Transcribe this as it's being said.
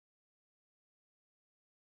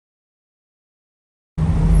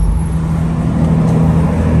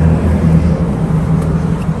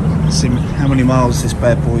miles this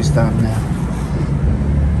bad boy's done now.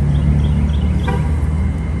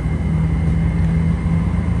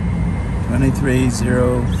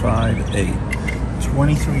 23,058.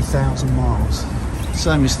 23,000 miles.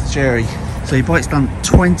 So, Mr. Jerry, so your bike's done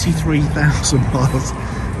 23,000 miles,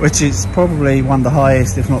 which is probably one of the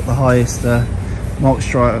highest, if not the highest,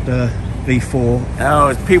 Multistrada V4.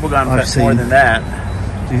 Oh, people gone more than that.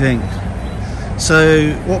 Do you think?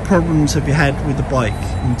 So, what problems have you had with the bike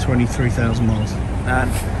in 23,000 miles? None.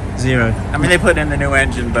 Zero. I mean, they put in the new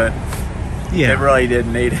engine, but yeah, it really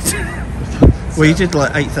didn't need it. Well, you did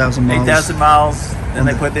like 8,000 miles. 8,000 miles, then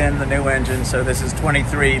they put in the new engine, so this is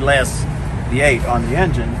 23 less the 8 on the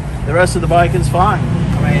engine. The rest of the bike is fine.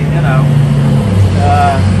 I mean, you know,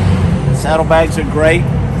 saddlebags are great.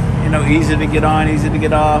 You know, easy to get on, easy to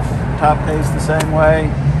get off. Top case the same way.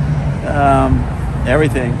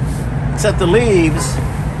 Everything. Except the leaves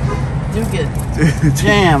do get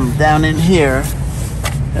jammed down in here.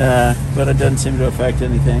 But it doesn't seem to affect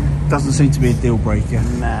anything. Doesn't seem to be a deal breaker.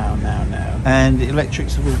 No. And the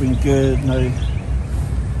electrics have all been good. No.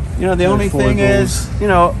 You know, the only thing is, you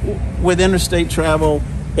know, with interstate travel,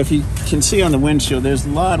 if you can see on the windshield, there's a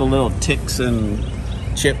lot of little ticks and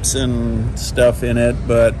chips and stuff in it.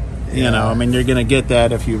 But you know, I mean, you're going to get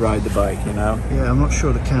that if you ride the bike. You know. Yeah, I'm not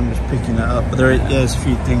sure the camera's picking that up, but there's a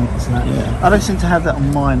few things. I don't seem to have that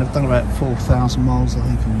on mine. I've done about 4,000 miles, I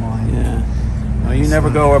think, on mine. Yeah. Well, you never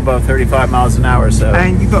go above 35 miles an hour, so.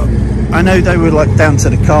 And you got, I know they were like down to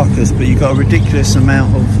the carcass, but you got a ridiculous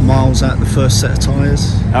amount of miles out the first set of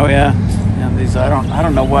tyres. Oh yeah, and these I don't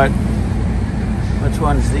know which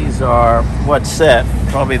ones these are. What set?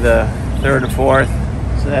 Probably the third or fourth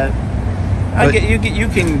set. You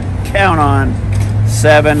can count on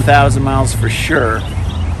 7,000 miles for sure.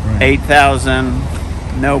 Right. 8,000,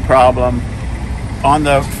 no problem. On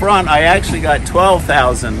the front, I actually got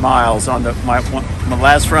 12,000 miles on my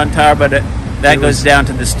last front tire, but that goes down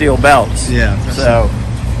to the steel belts. Yeah. So,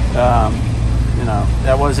 you know,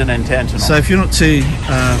 that wasn't intentional. So if you're not too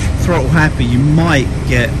throttle happy, you might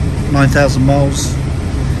get 9,000 miles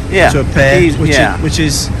to a pair, which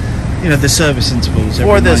is, you know, the service intervals.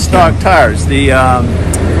 Or the stock tires. The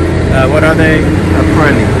what are they?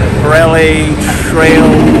 Pirelli Trail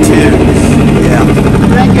 2s. Yeah.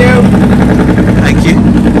 Thank you.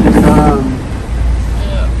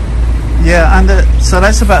 Yeah, and so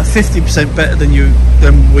that's about 50% better than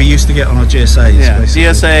we used to get on our GSAs. Yeah, basically.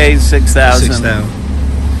 GSA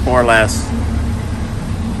 6,000, more or less.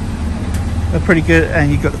 They're pretty good,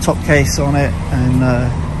 and you've got the top case on it, and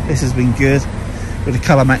this has been good with the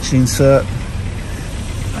colour matching insert.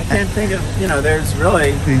 I can't think of, you know, there's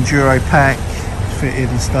really the Enduro pack fitted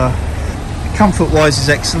and stuff. Comfort-wise is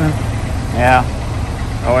excellent. Yeah,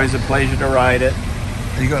 always a pleasure to ride it.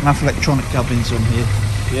 You got enough electronic gubbins on here.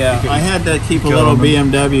 Yeah, I had to keep a little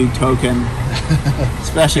BMW token,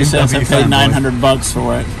 especially since I paid $900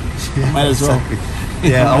 for it. Yeah, might as well.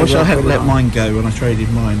 Yeah, I wish I hadn't let mine go when I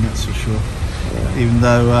traded mine, that's for sure. Yeah. Even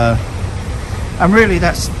though, and really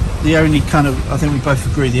that's the only kind of, I think we both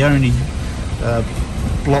agree, the only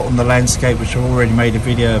blot on the landscape which I've already made a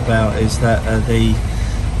video about is that the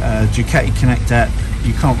Ducati Connect app,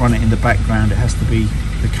 you can't run it in the background, it has to be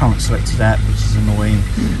the current selected app, which is annoying.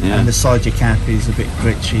 And the side jack app is a bit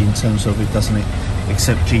glitchy in terms of it doesn't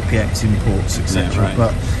accept GPX imports, etc. Yeah, right.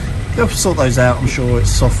 But they'll sort those out, I'm sure.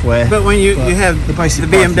 It's software. But when you have the basic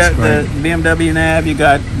BMW nav, you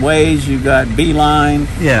got Waze, you got Beeline.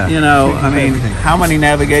 Yeah. You know, I mean, how many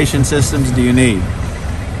navigation systems do you need?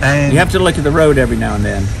 And you have to look at the road every now and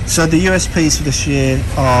then. So the USPs for this year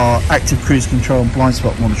are active cruise control and blind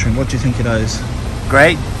spot monitoring. What do you think of those?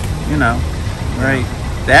 Great. You know, great.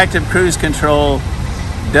 The active cruise control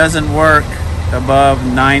doesn't work above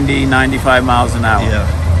 90, 95 miles an hour. Yeah.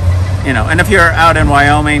 You know, and if you're out in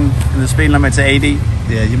Wyoming and the speed limit's 80,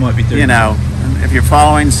 yeah, you might be doing. You know, if you're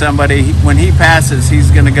following somebody, when he passes,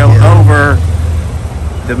 he's going to go over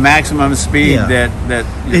the maximum speed that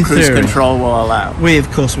your cruise control will allow. We, of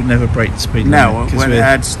course, would never break the speed limit. No,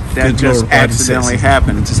 that just accidentally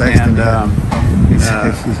happened.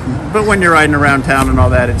 But when you're riding around town and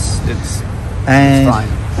all that, it's fine.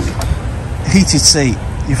 Heated seat.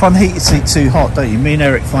 You find the heated seat too hot, don't you? Me and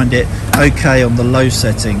Eric find it okay on the low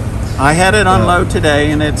setting. I had it on low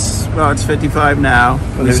today, and it's 55 now.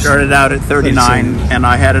 We started out at 39, and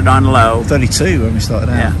I had it on low. 32 when we started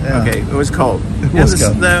out. Yeah. Okay. It was cold. It was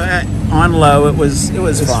cold. On low, it was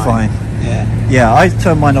fine. Yeah. I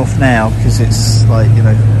turned mine off now because it's like, you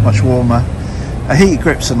know, much warmer. Heated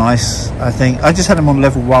grips are nice. I think I just had them on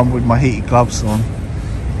level 1 with my heated gloves on,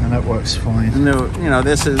 and that works fine. And you know,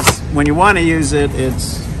 this is when you want to use it.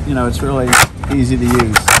 It's, you know, it's really easy to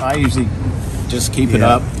use. I usually just keep it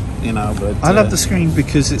up, you know. But I love the screen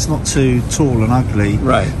because it's not too tall and ugly.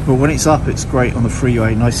 Right. But when it's up, it's great on the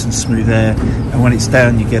freeway, nice and smooth air. And when it's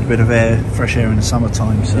down, you get a bit of air, fresh air in the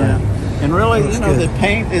summertime. So. Yeah. And really, you know, the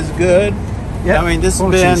paint is good. Yeah. I mean, this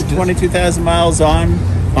has been 22,000 miles on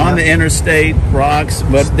the interstate, rocks,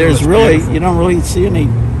 but there's really, beautiful. You don't really see any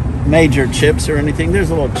major chips or anything.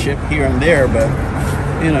 There's a little chip here and there, but,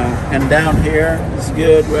 you know, and down here is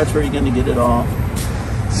good. That's where you're going to get it all.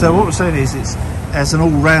 So what we're saying is, it's as an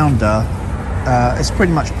all-rounder, it's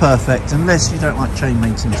pretty much perfect, unless you don't like chain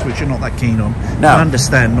maintenance, which you're not that keen on. No. I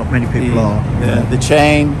understand not many people are. Yeah, the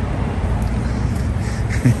chain.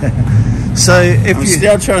 So if I'm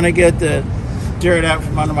still trying to get the dirt out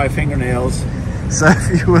from under my fingernails. So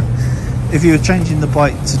if you were changing the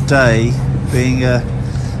bike today, being a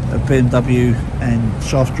BMW and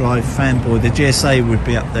shaft drive fanboy, the GSA would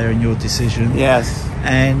be up there in your decision. Yes.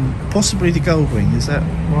 And possibly the Goldwing, is that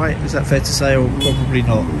right? Is that fair to say, or probably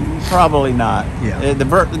not? Probably not. Yeah. The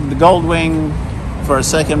Goldwing for a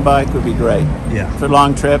second bike would be great. Yeah. For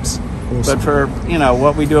long trips. Awesome. But for, you know,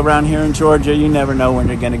 what we do around here in Georgia, you never know when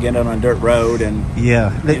you're going to get on a dirt road. And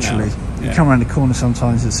yeah, literally. You come around the corner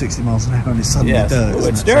sometimes at 60 miles an hour and it's suddenly dirt. Oh,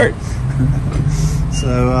 it's dirt.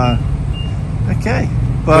 So, okay.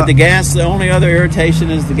 But the gas, the only other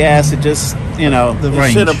irritation is the gas. It just, you know,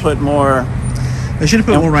 they should have put more. They should have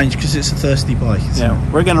put more range because it's a thirsty bike. Yeah,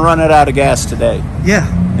 we're going to run it out of gas today. Yeah.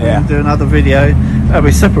 We're going to do another video. That'll be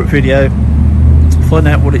a separate video. Find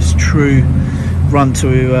out what its true run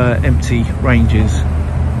to empty ranges.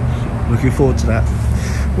 Looking forward to that.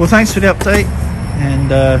 Well, thanks for the update, and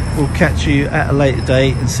we'll catch you at a later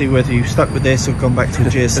date and see whether you've stuck with this or gone back to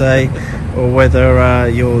the GSA, or whether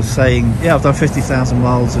you're saying, yeah, I've done 50,000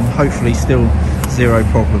 miles and hopefully still zero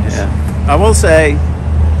problems. Yeah. I will say,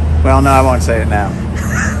 well, no, I won't say it now.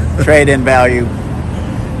 Trade-in value.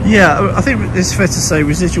 Yeah, I think it's fair to say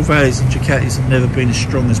residual values in Ducatis have never been as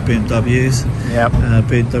strong as BMWs. Yep.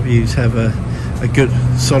 BMWs have a good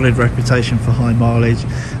solid reputation for high mileage.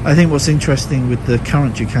 I think what's interesting with the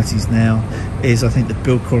current Ducatis now is I think the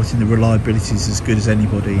build quality and the reliability is as good as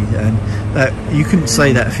anybody, and that you couldn't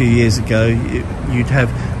say that a few years ago. You'd have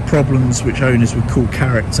problems which owners would call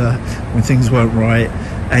character when things weren't right,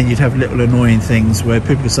 and you'd have little annoying things where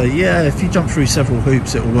people would say, yeah, if you jump through several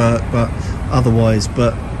hoops it'll work, but otherwise.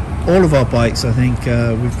 But all of our bikes, I think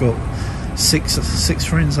we've got six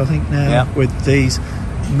friends I think now with these.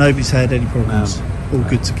 Nobody's had any problems. All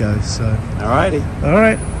good to go. So alrighty. All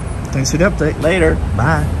right. Thanks for the update. Later.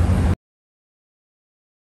 Bye.